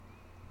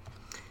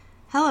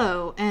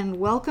Hello, and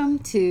welcome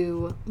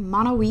to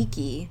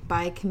Monowiki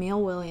by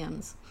Camille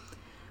Williams.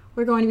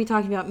 We're going to be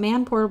talking about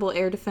man-portable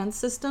air defense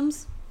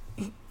systems.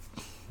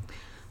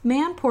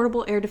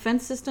 Man-portable air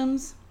defense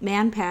systems,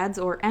 MANPADS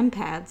or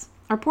MPADS,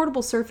 are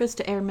portable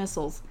surface-to-air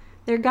missiles.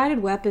 They're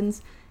guided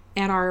weapons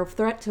and are a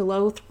threat to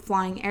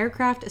low-flying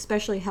aircraft,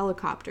 especially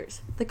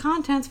helicopters. The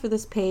contents for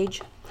this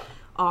page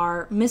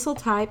are missile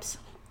types,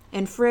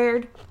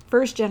 infrared,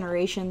 first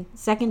generation,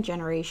 second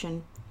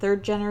generation,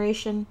 third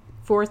generation,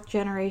 fourth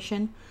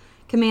generation,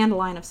 command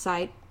line of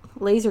sight,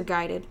 laser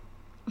guided,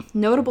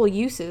 notable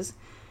uses,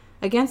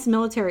 against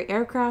military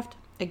aircraft,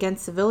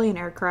 against civilian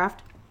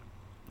aircraft,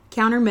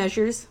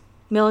 countermeasures,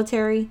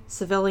 military,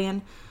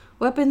 civilian,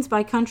 weapons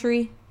by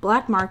country,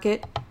 black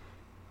market,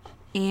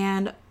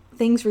 and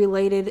things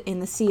related in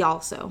the sea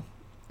also,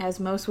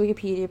 as most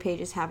Wikipedia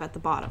pages have at the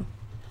bottom.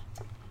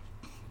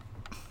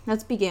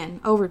 Let's begin.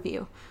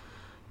 Overview.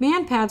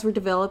 MANPADS were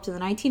developed in the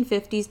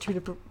 1950s to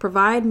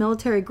provide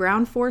military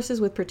ground forces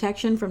with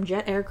protection from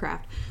jet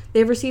aircraft.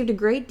 They have received a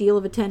great deal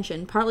of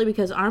attention, partly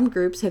because armed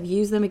groups have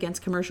used them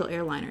against commercial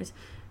airliners.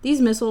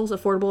 These missiles,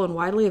 affordable and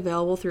widely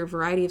available through a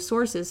variety of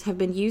sources, have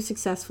been used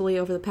successfully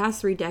over the past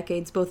 3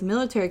 decades, both in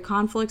military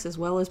conflicts as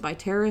well as by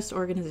terrorist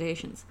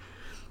organizations.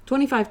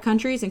 25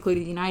 countries,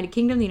 including the United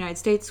Kingdom, the United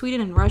States,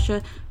 Sweden, and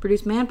Russia,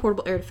 produce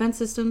man-portable air defense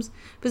systems.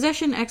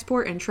 Possession,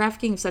 export, and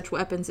trafficking of such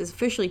weapons is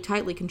officially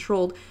tightly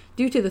controlled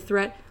due to the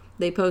threat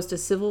they pose to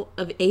civil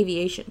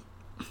aviation.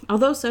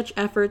 Although such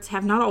efforts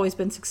have not always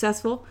been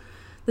successful,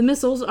 the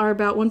missiles are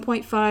about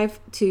 1.5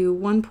 to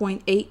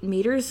 1.8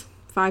 meters,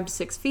 5 to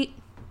 6 feet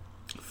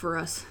for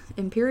us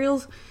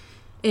Imperials,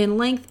 in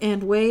length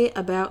and weigh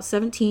about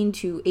 17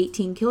 to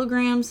 18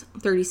 kilograms,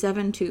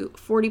 37 to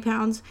 40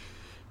 pounds.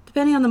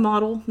 Depending on the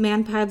model,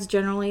 MANPADS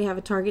generally have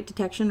a target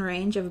detection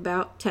range of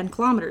about 10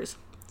 kilometers,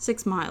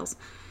 6 miles,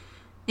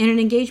 and an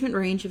engagement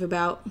range of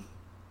about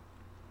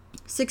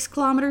 6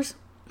 kilometers,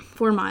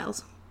 4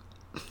 miles.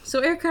 So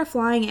aircraft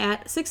flying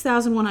at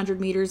 6,100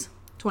 meters,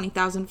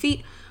 20,000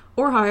 feet,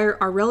 or higher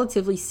are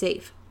relatively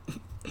safe.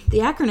 The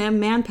acronym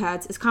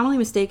MANPADS is commonly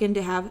mistaken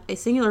to have a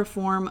singular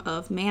form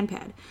of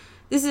MANPAD.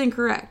 This is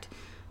incorrect,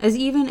 as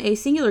even a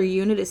singular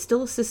unit is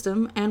still a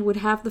system and would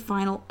have the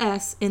final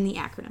S in the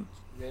acronym.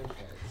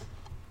 MANPADS.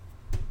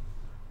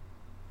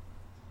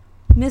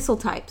 Missile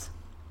types.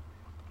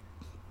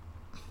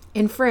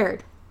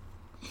 Infrared.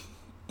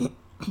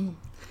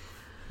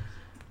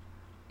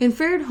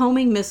 Infrared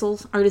homing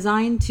missiles are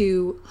designed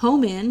to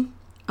home in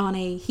on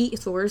a heat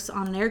source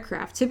on an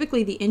aircraft,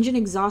 typically the engine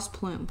exhaust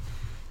plume,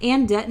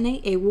 and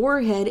detonate a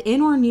warhead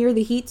in or near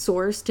the heat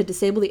source to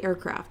disable the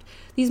aircraft.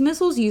 These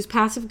missiles use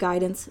passive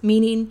guidance,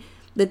 meaning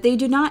that they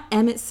do not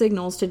emit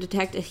signals to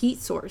detect a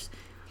heat source,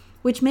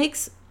 which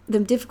makes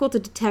them difficult to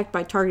detect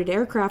by targeted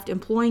aircraft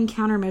employing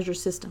countermeasure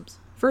systems.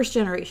 First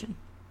generation.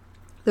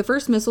 The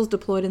first missiles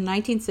deployed in the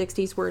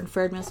 1960s were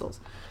infrared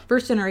missiles.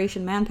 First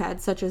generation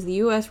MANPADS, such as the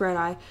U.S.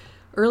 Red-Eye,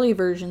 early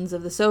versions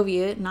of the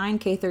Soviet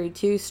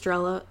 9K-32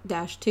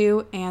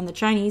 Strela-2 and the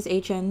Chinese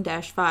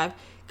HN-5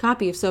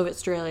 copy of Soviet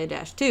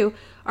Strela-2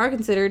 are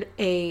considered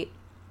a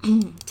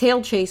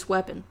tail chase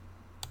weapon,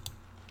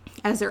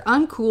 as their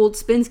uncooled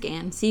spin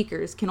scan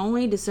seekers can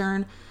only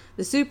discern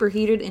the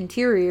superheated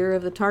interior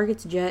of the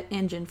target's jet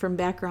engine from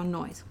background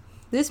noise.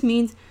 This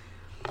means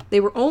they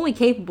were only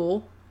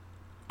capable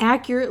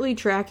accurately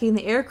tracking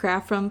the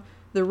aircraft from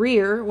the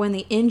rear when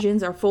the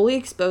engines are fully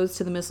exposed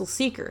to the missile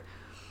seeker,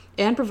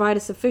 and provide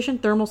a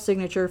sufficient thermal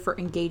signature for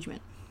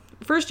engagement.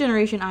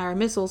 First-generation IR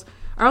missiles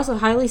are also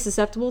highly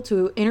susceptible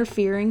to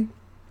interfering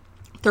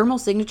thermal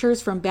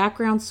signatures from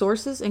background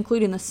sources,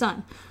 including the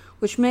sun,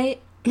 which many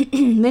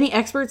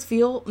experts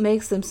feel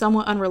makes them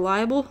somewhat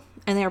unreliable,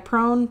 and they are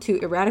prone to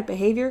erratic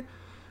behavior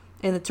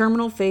in the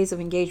terminal phase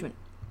of engagement.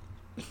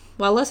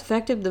 While less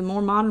effective than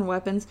more modern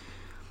weapons,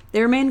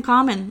 they remain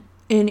common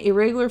in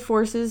irregular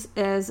forces,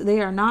 as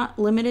they are not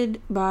limited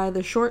by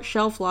the short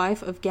shelf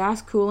life of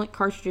gas coolant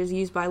cartridges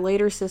used by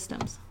later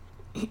systems.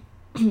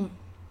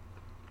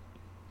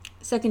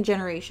 Second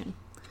generation.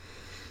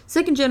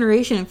 Second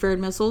generation infrared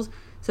missiles,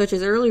 such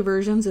as early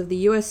versions of the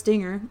U.S.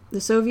 Stinger,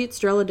 the Soviet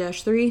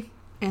Strela-3,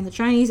 and the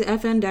Chinese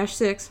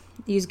FN-6,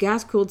 use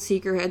gas-cooled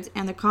seeker heads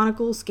and the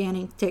conical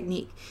scanning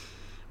technique,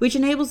 which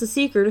enables the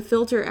seeker to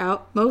filter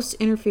out most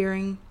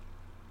interfering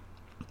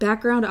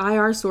background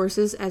IR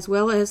sources, as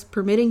well as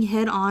permitting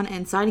head-on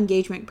and side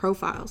engagement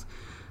profiles.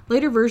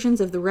 Later versions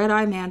of the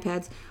Red-Eye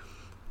MANPADS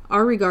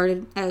are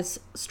regarded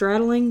as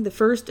straddling the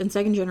first and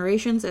second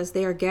generations, as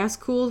they are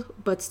gas-cooled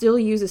but still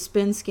use a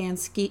spin scan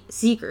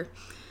seeker.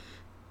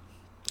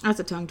 That's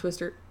a tongue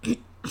twister.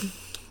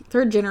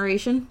 Third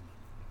generation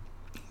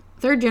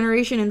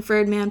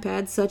infrared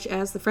MANPADS, such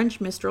as the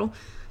French Mistral,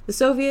 the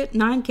Soviet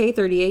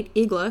 9K-38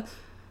 Igla,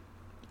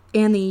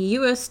 and the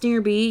U.S. Stinger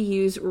B,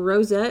 use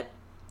rosette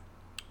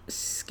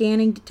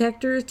scanning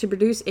detectors to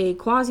produce a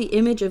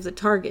quasi-image of the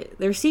target.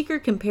 Their seeker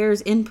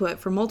compares input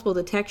for multiple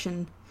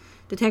detection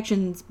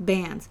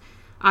bands,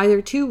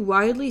 either two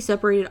widely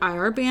separated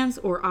IR bands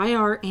or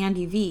IR and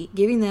UV,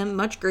 giving them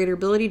much greater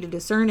ability to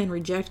discern and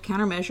reject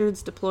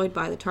countermeasures deployed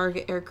by the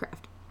target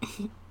aircraft.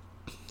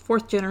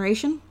 Fourth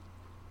generation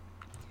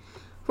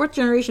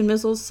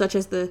missiles such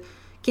as the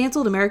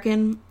canceled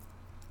American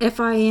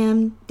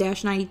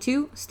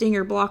FIM-92,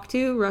 Stinger Block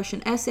 2,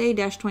 Russian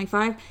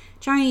SA-25,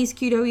 Chinese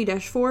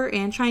QW-4,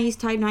 and Chinese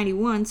Type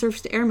 91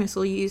 surface-to-air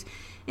missile use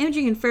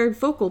imaging infrared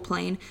focal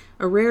plane,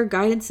 rare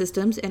guidance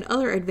systems, and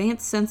other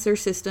advanced sensor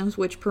systems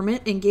which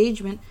permit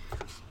engagement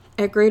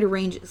at greater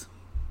ranges.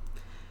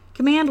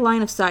 Command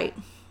line of sight.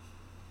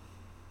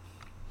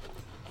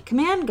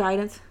 Command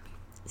guidance,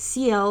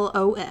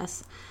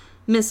 CLOS,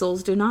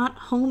 missiles do not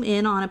home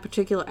in on a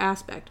particular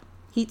aspect,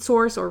 heat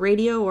source or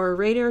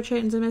radar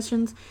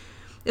transmissions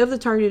of the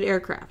targeted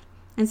aircraft.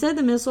 Instead,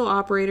 the missile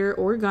operator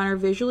or gunner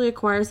visually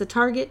acquires the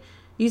target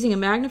using a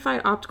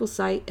magnified optical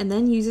sight and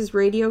then uses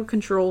radio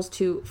controls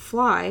to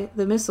fly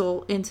the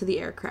missile into the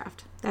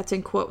aircraft. That's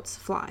in quotes,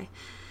 fly.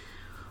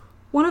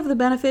 One of the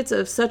benefits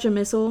of such a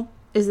missile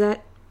is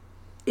that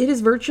it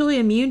is virtually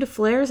immune to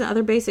flares and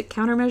other basic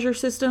countermeasure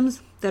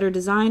systems that are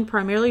designed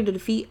primarily to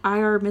defeat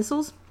IR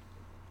missiles.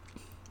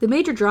 The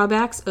major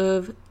drawbacks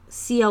of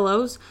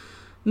CLOs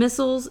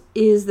missiles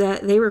is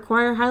that they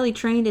require highly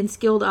trained and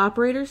skilled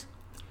operators.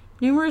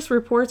 Numerous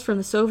reports from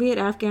the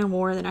Soviet-Afghan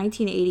War in the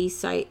 1980s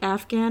cite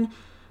Afghan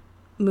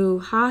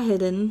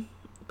Mujahideen,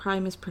 probably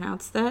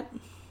mispronounced that,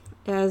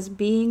 as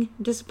being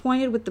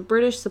disappointed with the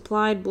British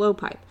supplied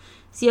blowpipe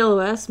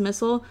CLOS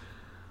missile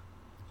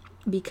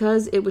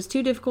because it was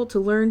too difficult to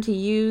learn to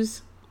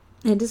use,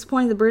 and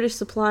disappointed the British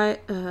supply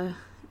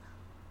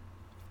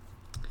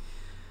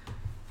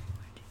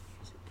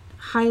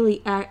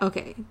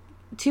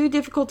too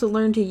difficult to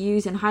learn to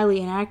use and highly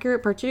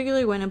inaccurate,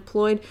 particularly when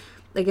employed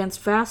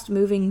against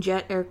fast-moving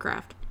jet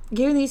aircraft.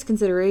 Given these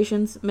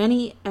considerations,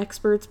 many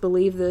experts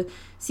believe the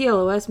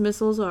CLOS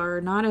missiles are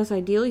not as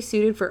ideally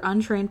suited for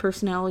untrained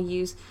personnel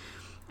use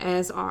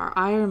as are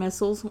IR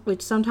missiles,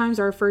 which sometimes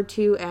are referred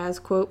to as,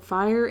 quote,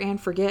 fire and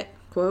forget,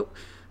 quote,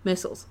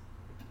 missiles.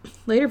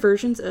 Later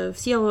versions of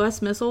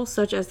CLOS missiles,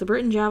 such as the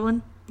Britain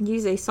Javelin,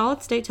 use a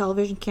solid-state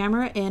television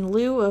camera in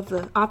lieu of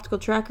the optical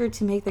tracker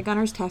to make the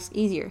gunner's task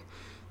easier.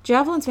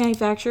 Javelin's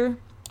manufacturer,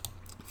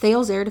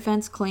 Thales Air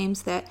Defense,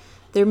 claims that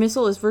their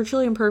missile is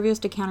virtually impervious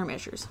to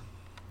countermeasures.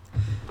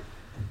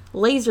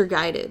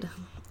 Laser-guided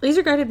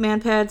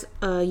manpads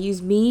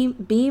use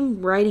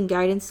beam riding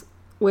guidance,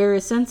 where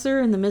a sensor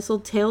in the missile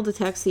tail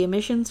detects the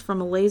emissions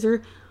from a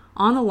laser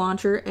on the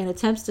launcher and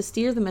attempts to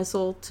steer the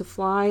missile to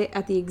fly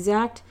at the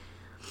exact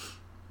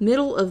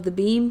middle of the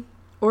beam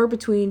or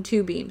between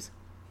two beams.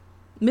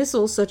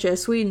 Missiles such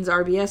as Sweden's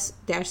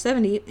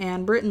RBS-70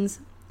 and Britain's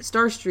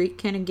Starstreak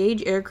can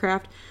engage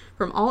aircraft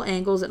from all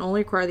angles and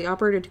only require the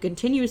operator to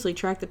continuously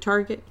track the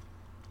target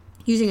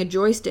using a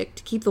joystick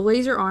to keep the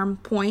laser arm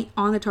point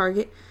on the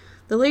target.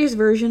 The latest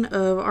version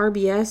of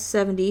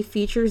RBS-70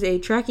 features a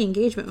tracking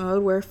engagement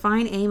mode where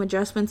fine aim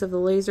adjustments of the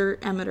laser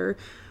emitter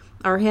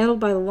are handled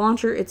by the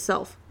launcher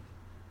itself,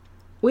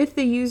 with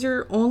the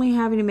user only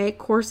having to make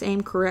course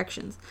aim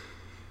corrections.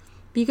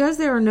 Because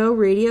there are no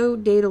radio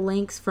data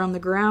links from the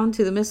ground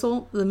to the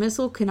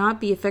missile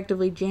cannot be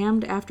effectively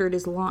jammed after it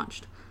is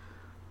launched.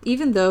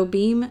 Even though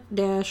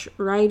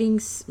beam-riding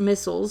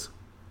missiles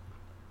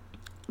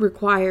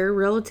require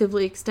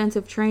relatively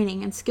extensive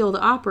training and skill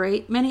to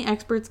operate, many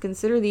experts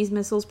consider these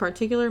missiles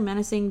particularly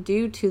menacing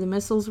due to the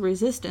missile's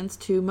resistance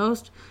to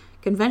most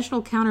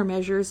conventional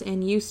countermeasures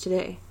in use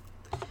today.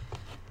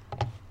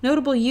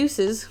 Notable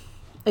uses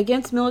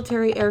against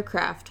military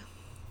aircraft.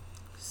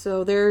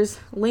 So there's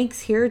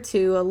links here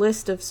to a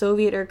list of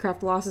Soviet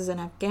aircraft losses in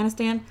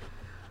Afghanistan,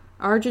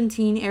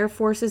 Argentine Air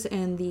Forces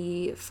in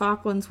the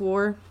Falklands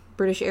War,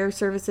 British Air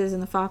Services in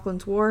the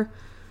Falklands War,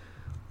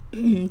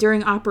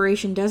 during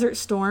Operation Desert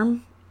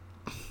Storm,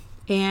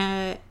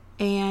 and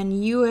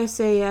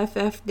USAF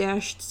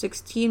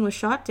F-16 was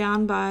shot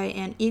down by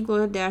an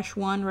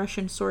Igla-1.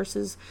 Russian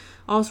sources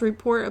also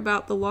report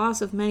about the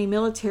loss of many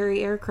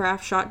military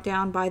aircraft shot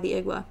down by the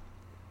Igla.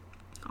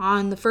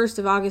 On the 1st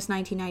of August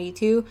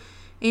 1992,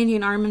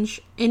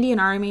 Indian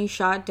Army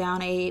shot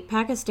down a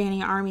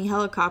Pakistani Army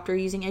helicopter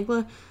using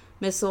Igla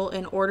missile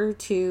in order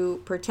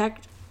to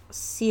protect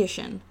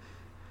Siachen.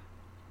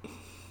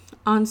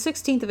 On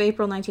 16th of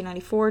April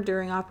 1994,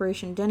 during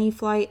Operation Denny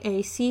Flight,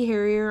 a Sea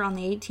Harrier on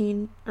the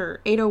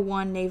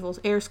 801 Naval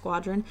Air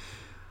Squadron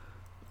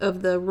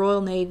of the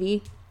Royal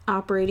Navy,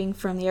 operating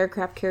from the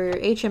aircraft carrier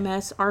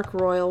HMS Ark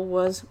Royal,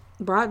 was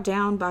brought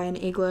down by an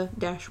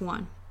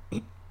Igla-1.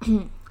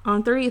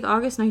 On 30th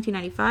August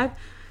 1995,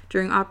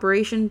 during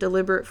Operation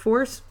Deliberate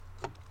Force,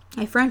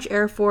 a French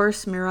Air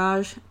Force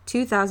Mirage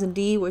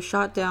 2000D was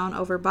shot down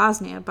over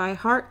Bosnia by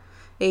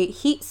a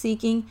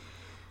heat-seeking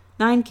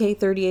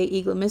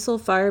 9K-38 Igla missile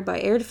fired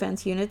by air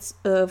defense units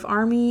of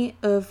Army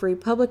of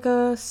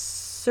Republika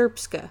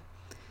Srpska,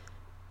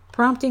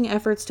 prompting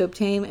efforts to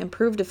obtain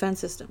improved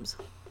defense systems.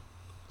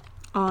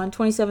 On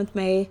 27th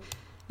May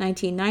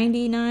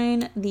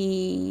 1999,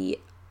 the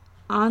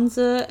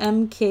Anza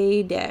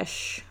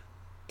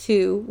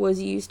II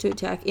was used to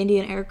attack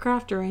Indian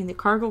aircraft during the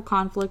Kargil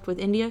conflict with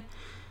India.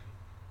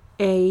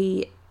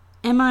 A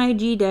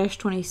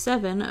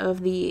MiG-27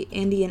 of the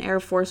Indian Air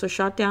Force was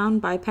shot down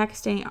by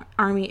Pakistani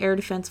Army Air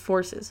Defense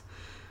Forces.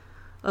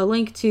 A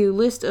link to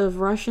list of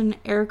Russian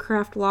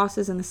aircraft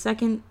losses in the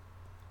Second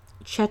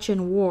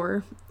Chechen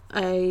War.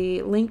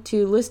 A link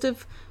to list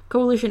of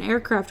coalition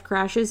aircraft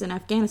crashes in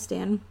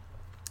Afghanistan.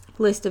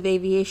 List of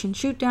aviation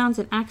shootdowns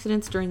and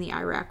accidents during the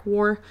Iraq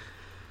War.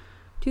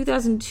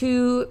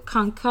 2002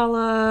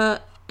 Kankala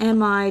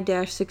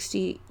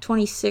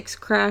Mi-26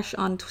 crash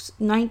on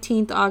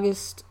 19th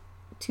August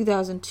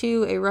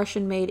 2002. A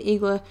Russian-made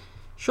Igla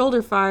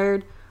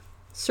shoulder-fired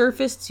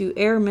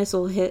surface-to-air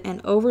missile hit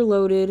an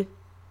overloaded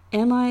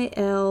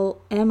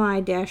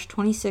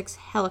Mi-26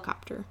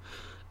 helicopter,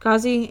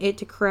 causing it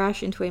to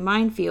crash into a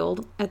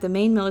minefield at the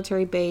main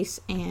military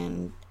base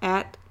and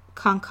at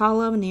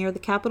Kankala near the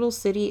capital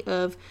city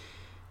of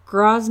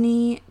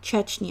Grozny,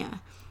 Chechnya.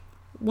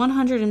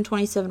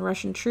 127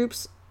 Russian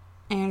troops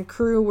and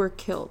crew were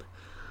killed.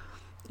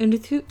 In the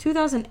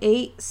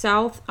 2008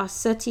 South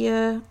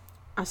Ossetia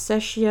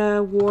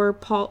War,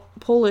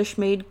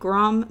 Polish-made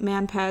Grom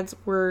manpads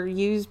were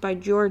used by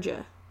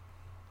Georgia.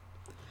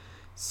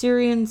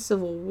 Syrian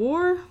Civil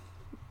War.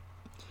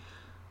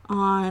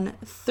 On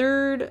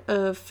 3rd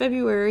of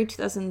February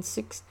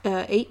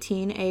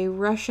 2018, a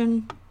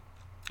Russian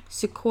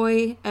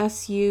Sukhoi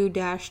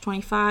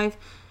Su-25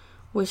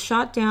 was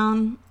shot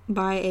down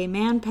by a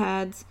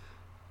manpads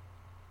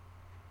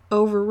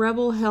over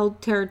rebel-held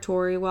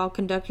territory while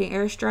conducting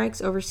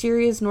airstrikes over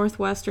Syria's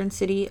northwestern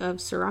city of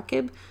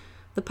Sarakib.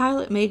 The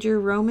pilot, Major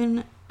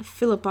Roman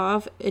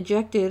Filipov,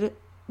 ejected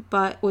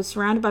but was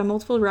surrounded by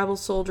multiple rebel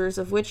soldiers,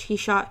 of which he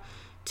shot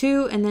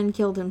 2 and then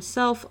killed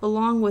himself,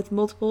 along with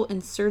multiple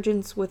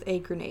insurgents with a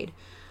grenade.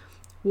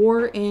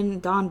 War in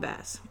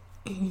Donbass.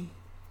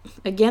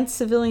 Against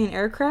civilian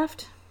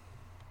aircraft.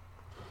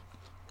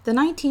 The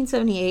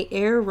 1978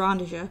 Air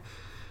Rondja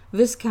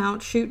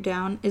Viscount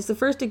shootdown is the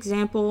first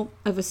example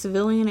of a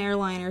civilian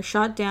airliner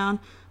shot down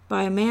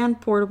by a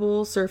manned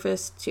portable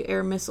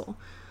surface-to-air missile.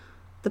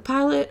 The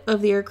pilot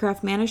of the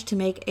aircraft managed to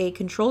make a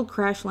controlled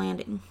crash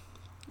landing.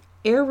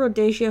 Air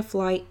Rhodesia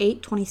Flight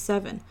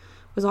 827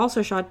 was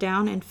also shot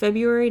down in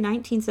February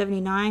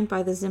 1979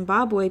 by the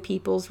Zimbabwe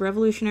People's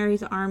Revolutionary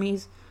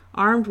Armies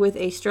armed with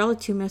a Strela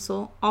 2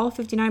 missile. All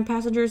 59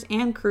 passengers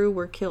and crew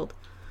were killed.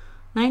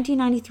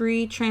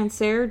 1993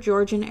 Transair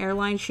Georgian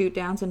airline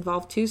shootdowns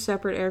involved 2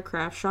 separate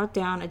aircraft shot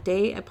down a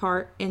day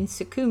apart in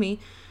Sukhumi,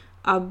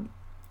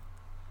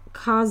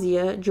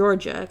 Abkhazia,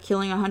 Georgia,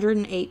 killing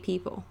 108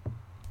 people.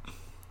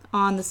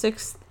 On the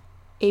 6th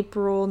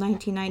April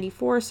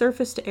 1994, a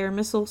surface-to-air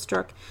missile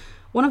struck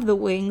one of the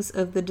wings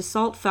of the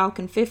Dassault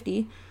Falcon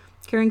 50,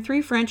 carrying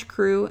 3 French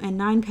crew and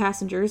 9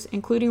 passengers,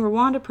 including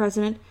Rwanda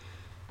President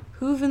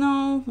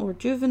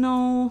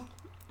Juvenal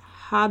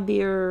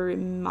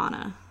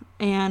Habyarimana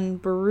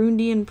and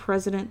Burundian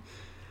President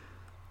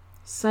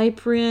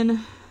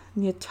Cyprien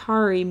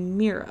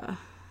Ntaryamira,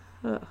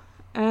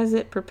 as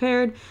it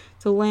prepared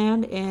to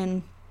land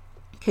in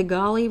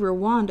Kigali,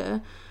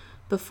 Rwanda.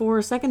 Before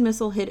a second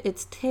missile hit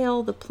its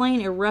tail, the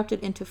plane erupted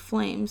into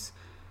flames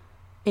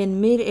in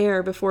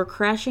mid-air before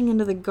crashing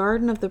into the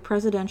garden of the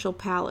presidential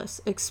palace,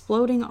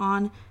 exploding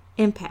on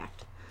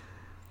impact.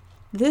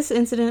 This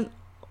incident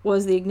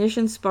was the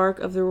ignition spark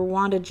of the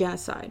Rwanda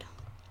genocide.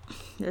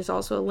 There's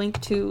also a link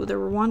to the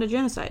Rwanda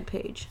genocide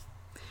page.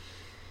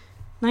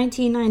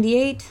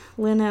 1998,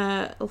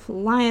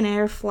 Lion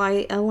Air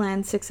Flight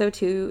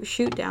LN-602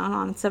 shootdown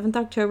on 7th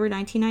October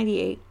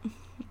 1998.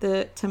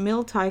 The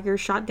Tamil Tiger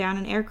shot down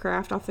an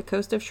aircraft off the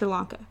coast of Sri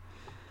Lanka.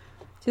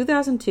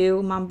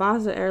 2002,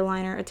 Mombasa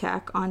airliner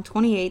attack on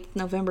 28th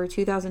November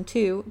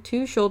 2002.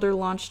 2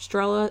 shoulder-launched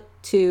Strela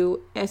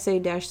 2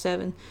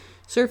 SA-7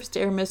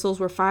 surface-to-air missiles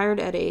were fired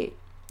at a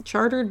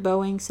chartered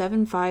Boeing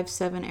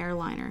 757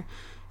 airliner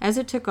as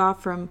it took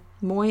off from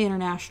Moi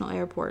International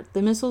Airport.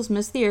 The missiles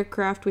missed the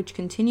aircraft, which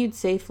continued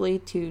safely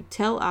to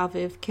Tel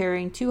Aviv,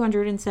 carrying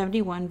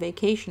 271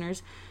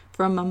 vacationers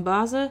from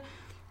Mombasa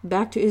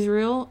back to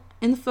Israel.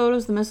 In the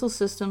photos, the missile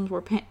systems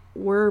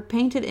were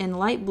painted in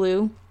light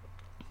blue,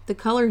 the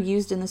color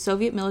used in the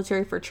Soviet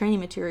military for training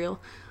material.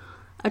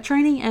 A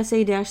training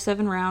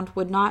SA-7 round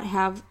would not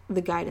have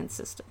the guidance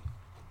system.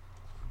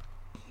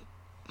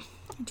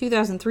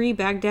 2003,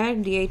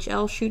 Baghdad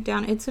DHL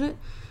shoot-down incident.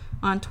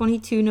 On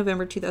 22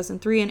 November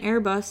 2003, an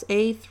Airbus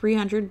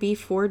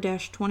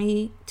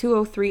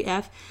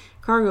A300B4-203F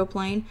cargo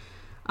plane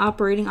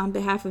operating on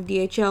behalf of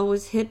DHL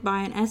was hit by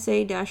an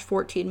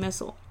SA-14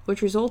 missile,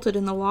 which resulted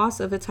in the loss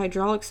of its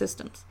hydraulic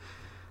systems.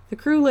 The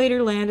crew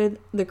later landed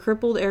the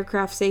crippled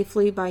aircraft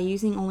safely by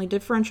using only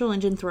differential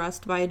engine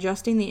thrust by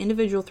adjusting the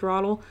individual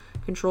throttle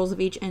controls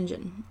of each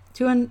engine.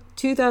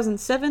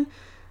 2007,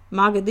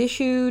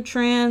 Mogadishu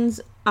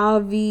Trans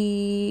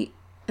Avia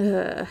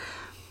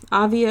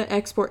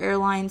Export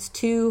Airlines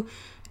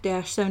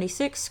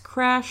 2-76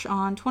 crash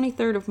on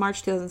 23rd of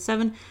March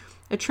 2007.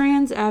 A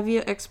Trans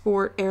Avia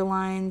Export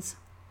Airlines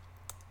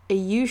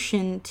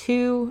Ayushin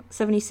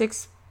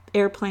 276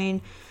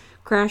 airplane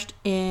crashed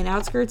in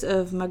outskirts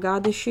of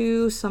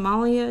Mogadishu,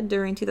 Somalia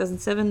during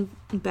 2007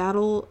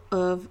 Battle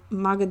of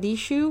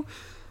Mogadishu.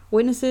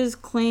 Witnesses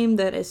claim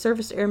that a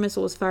surface-to-air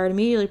missile was fired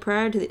immediately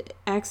prior to the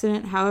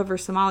accident. However,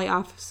 Somali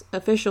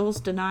officials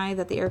deny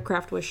that the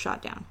aircraft was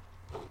shot down.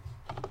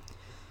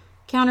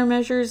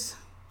 Countermeasures.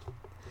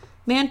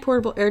 Manned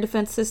portable air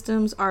defense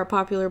systems are a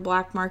popular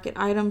black market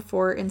item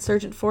for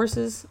insurgent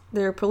forces.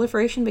 Their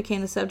proliferation became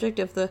the subject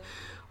of the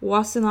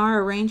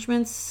Wassenaar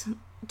Arrangements,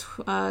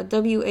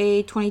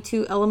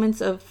 WA-22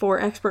 elements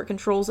for export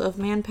controls of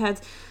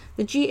manpads,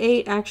 the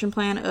G8 action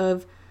plan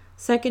of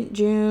 2nd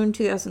June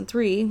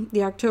 2003,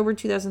 the October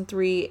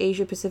 2003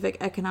 Asia-Pacific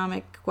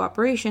Economic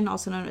Cooperation,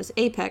 also known as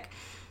APEC,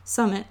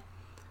 Summit,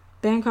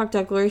 Bangkok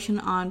Declaration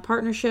on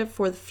Partnership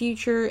for the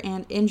Future,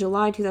 and in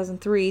July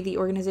 2003, the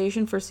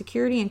Organization for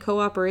Security and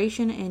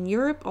Cooperation in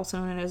Europe, also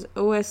known as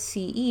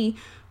OSCE,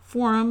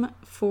 Forum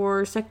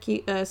for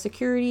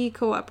Security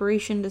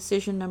Cooperation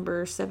Decision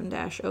Number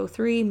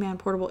 7-03, Man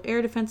Portable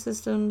Air Defense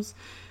Systems,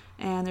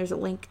 and there's a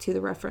link to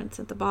the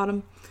reference at the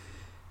bottom.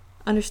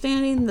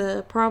 Understanding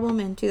the problem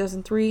in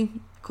 2003,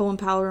 Colin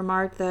Powell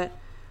remarked that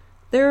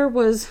there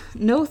was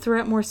no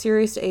threat more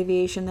serious to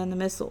aviation than the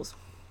missiles,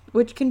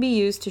 which can be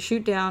used to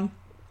shoot down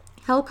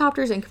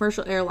helicopters and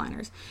commercial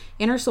airliners,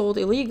 and are sold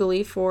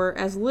illegally for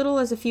as little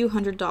as a few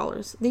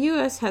 $100s. The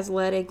U.S. has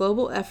led a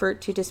global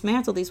effort to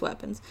dismantle these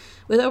weapons,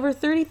 with over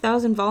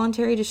 30,000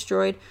 voluntarily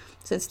destroyed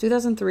since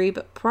 2003,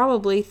 but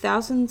probably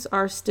thousands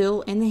are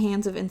still in the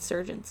hands of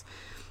insurgents,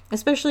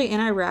 especially in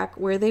Iraq,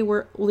 where they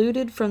were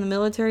looted from the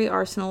military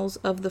arsenals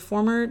of the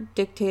former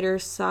dictator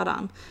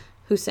Saddam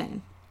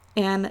Hussein,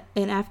 and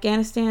in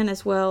Afghanistan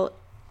as well.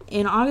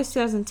 In August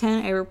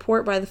 2010, a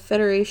report by the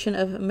Federation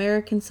of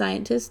American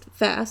Scientists,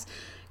 FAST,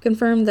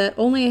 confirmed that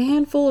only a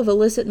handful of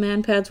illicit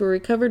manpads were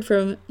recovered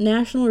from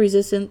national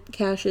resistance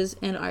caches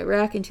in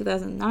Iraq in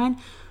 2009,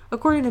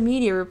 according to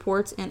media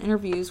reports and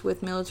interviews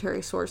with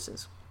military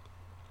sources.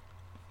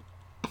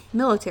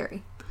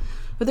 Military.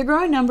 With a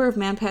growing number of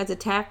manpads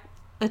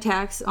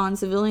attacks on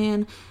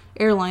civilian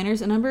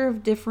airliners, a number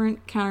of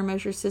different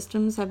countermeasure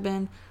systems have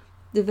been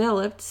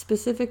developed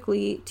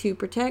specifically to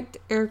protect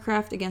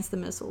aircraft against the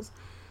missiles.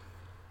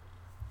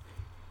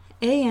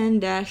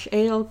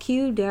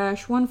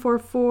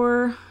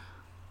 AN-ALQ-144,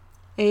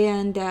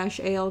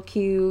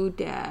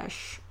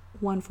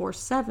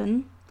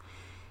 AN-ALQ-147,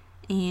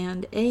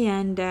 and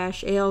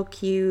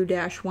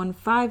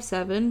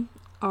AN-ALQ-157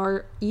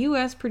 are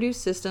U.S.-produced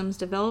systems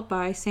developed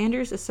by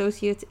Sanders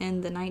Associates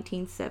in the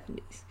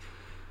 1970s.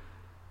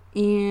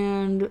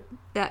 And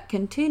that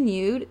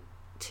continued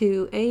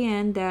to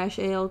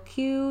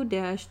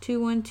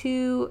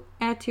AN-ALQ-212,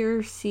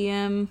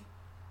 ATIR-CM,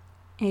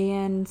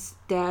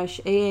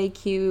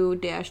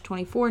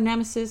 AN-AAQ-24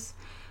 Nemesis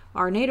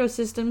are NATO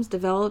systems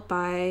developed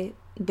by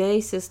BAE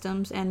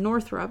Systems and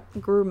Northrop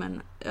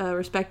Grumman,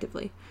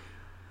 respectively.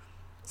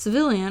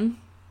 Civilian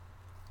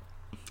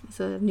is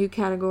a new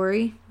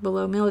category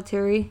below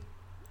military.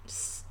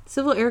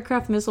 Civil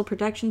Aircraft Missile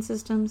Protection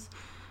Systems,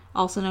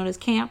 also known as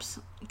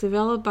CAMPS,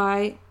 developed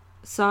by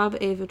Saab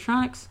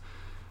Avionics,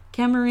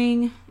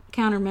 Chemring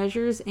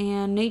Countermeasures,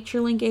 and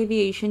NatureLink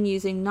Aviation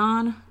using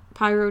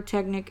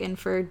non-pyrotechnic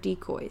infrared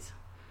decoys.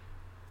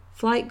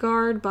 Flight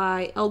Guard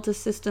by Elta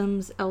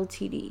Systems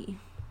Ltd.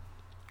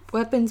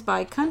 Weapons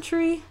by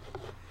country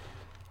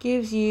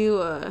gives you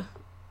a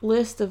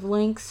list of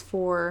links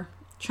for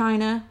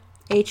China,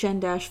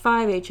 HN-5,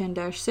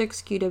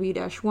 HN-6,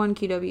 QW-1,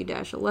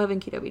 QW-11,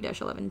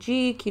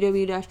 QW-11G,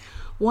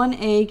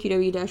 QW-1A,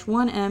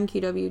 QW-1M,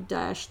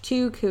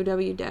 QW-2,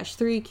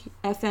 QW-3,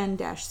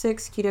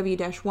 FN-6,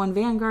 QW-1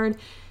 Vanguard,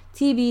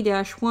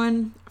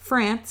 TB-1,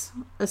 France,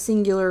 a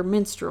singular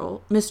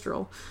Mistral,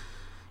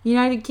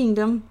 United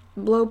Kingdom,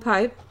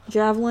 Blowpipe,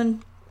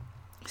 Javelin,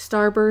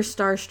 Starburst,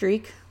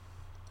 Starstreak,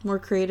 more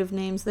creative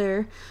names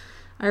there,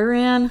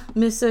 Iran,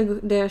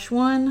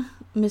 MiSig-1,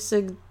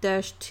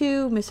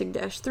 MiSig-2,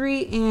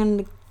 MiSig-3,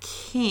 and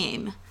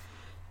KAME.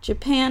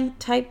 Japan,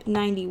 Type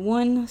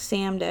 91,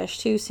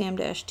 SAM-2,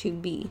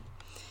 SAM-2B.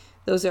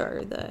 Those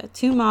are the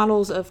two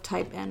models of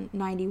Type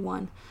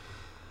N91.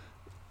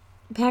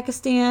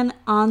 Pakistan,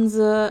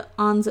 ANZA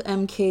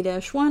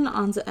MK-1,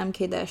 ANZA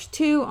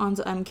MK-2,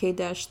 ANZA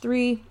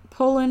MK-3.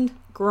 Poland,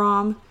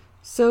 GROM.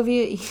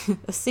 Soviet,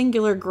 a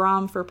singular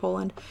GROM for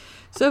Poland.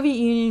 Soviet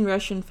Union,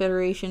 Russian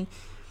Federation.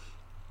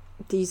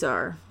 These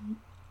are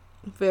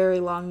very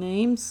long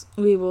names.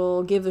 We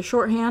will give the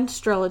shorthand: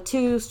 Strela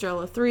 2,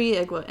 Strela 3,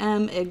 Igla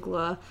M,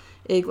 Igla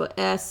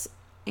S,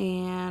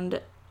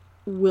 and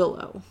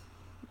Willow,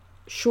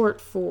 short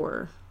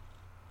for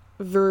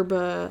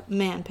Verba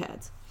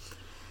manpads.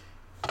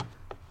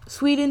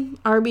 Sweden,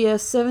 RBS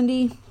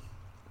 70.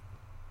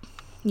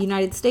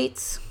 United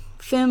States,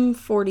 FIM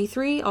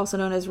 43, also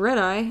known as Red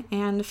Eye,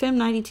 and FIM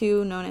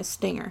 92, known as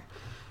Stinger.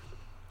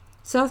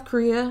 South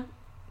Korea,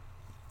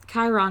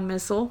 Chiron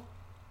missile.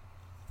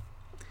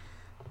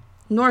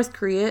 North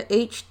Korea,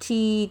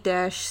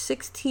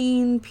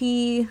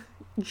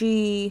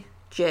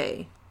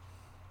 HT-16PGJ.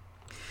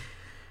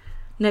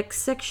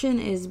 Next section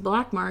is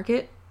black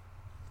market.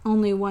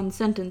 only one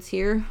sentence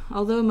here.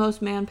 Although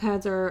most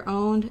manpads are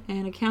owned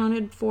and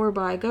accounted for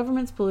by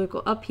governments,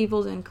 political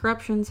upheavals and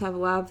corruptions have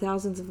allowed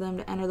thousands of them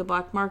to enter the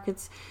black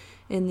markets.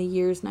 In the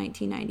years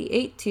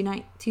 1998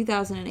 to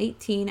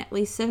 2018, at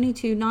least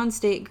 72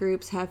 non-state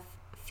groups have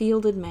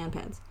fielded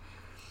manpads.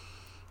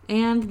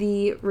 And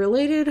the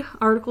related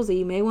articles that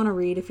you may want to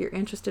read if you're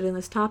interested in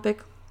this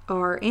topic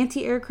are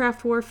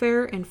Anti-Aircraft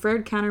Warfare,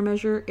 Infrared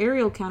Countermeasure,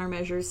 Aerial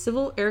Countermeasures,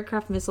 Civil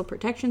Aircraft Missile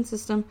Protection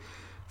System,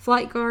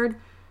 Flight Guard,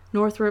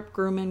 Northrop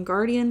Grumman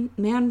Guardian,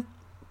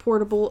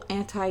 Man-Portable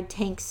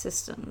Anti-Tank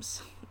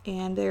Systems.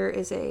 And there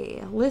is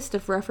a list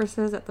of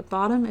references at the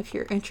bottom if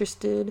you're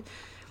interested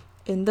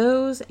in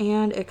those,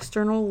 and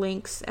external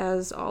links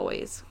as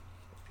always.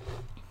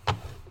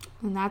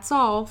 And that's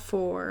all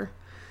for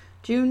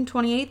June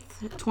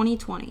 28th,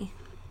 2020.